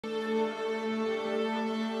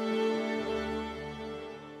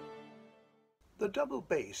The double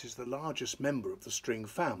bass is the largest member of the string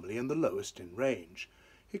family and the lowest in range.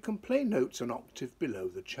 It can play notes an octave below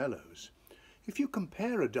the cellos. If you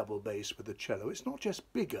compare a double bass with a cello, it's not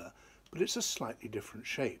just bigger, but it's a slightly different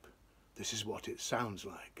shape. This is what it sounds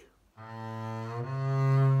like.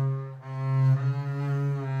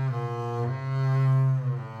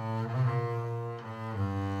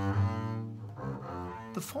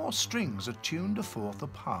 The four strings are tuned a fourth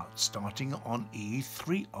apart, starting on E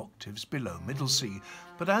 3 octaves below middle C,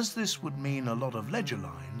 but as this would mean a lot of ledger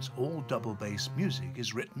lines, all double bass music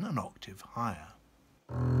is written an octave higher.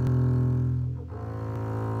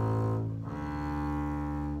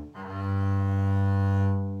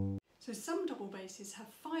 So some double basses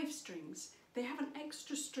have 5 strings. They have an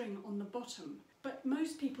extra string on the bottom, but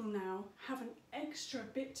most people now have an extra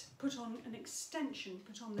bit put on, an extension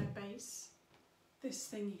put on their bass. This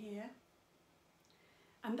thing here,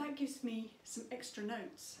 and that gives me some extra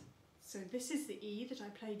notes. So this is the E that I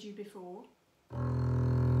played you before,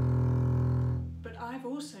 but I've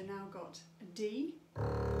also now got a D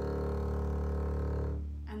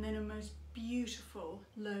and then a most beautiful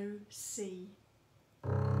low C.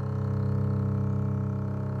 In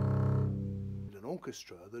an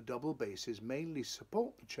orchestra, the double basses mainly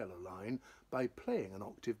support the cello line by playing an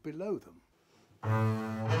octave below them.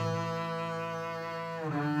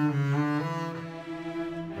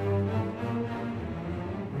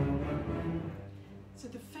 So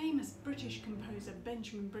the famous British composer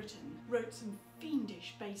Benjamin Britten wrote some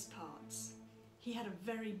fiendish bass parts. He had a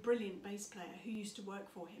very brilliant bass player who used to work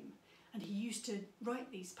for him, and he used to write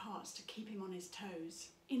these parts to keep him on his toes.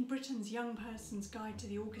 In Britten's Young Person's Guide to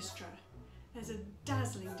the Orchestra, there's a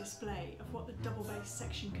dazzling display of what the double bass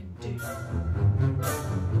section can do.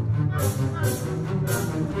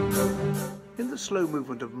 In the slow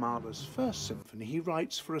movement of Mahler's First Symphony, he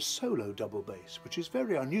writes for a solo double bass, which is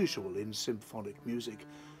very unusual in symphonic music.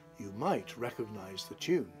 You might recognize the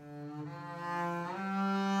tune.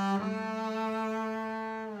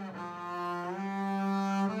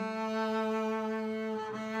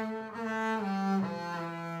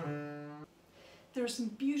 There are some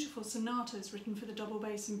beautiful sonatas written for the double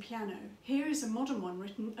bass and piano. Here is a modern one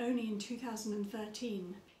written only in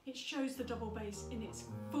 2013. It shows the double bass in its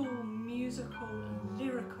full musical,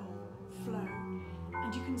 lyrical flow,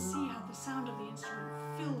 and you can see how the sound of the instrument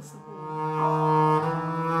fills the hall.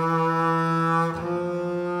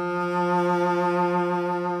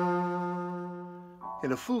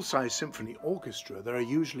 In a full-size symphony orchestra, there are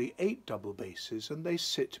usually 8 double basses and they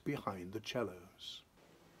sit behind the cellos.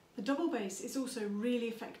 The double bass is also really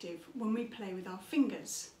effective when we play with our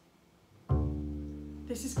fingers.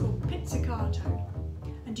 This is called pizzicato,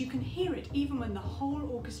 and you can hear it even when the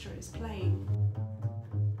whole orchestra is playing.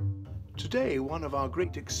 Today, one of our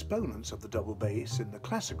great exponents of the double bass in the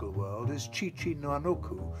classical world is Chichi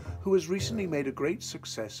Nwanoku, who has recently made a great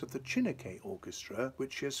success of the Chineke Orchestra,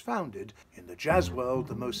 which she has founded. In the jazz world,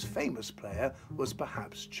 the most famous player was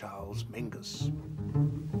perhaps Charles Mingus.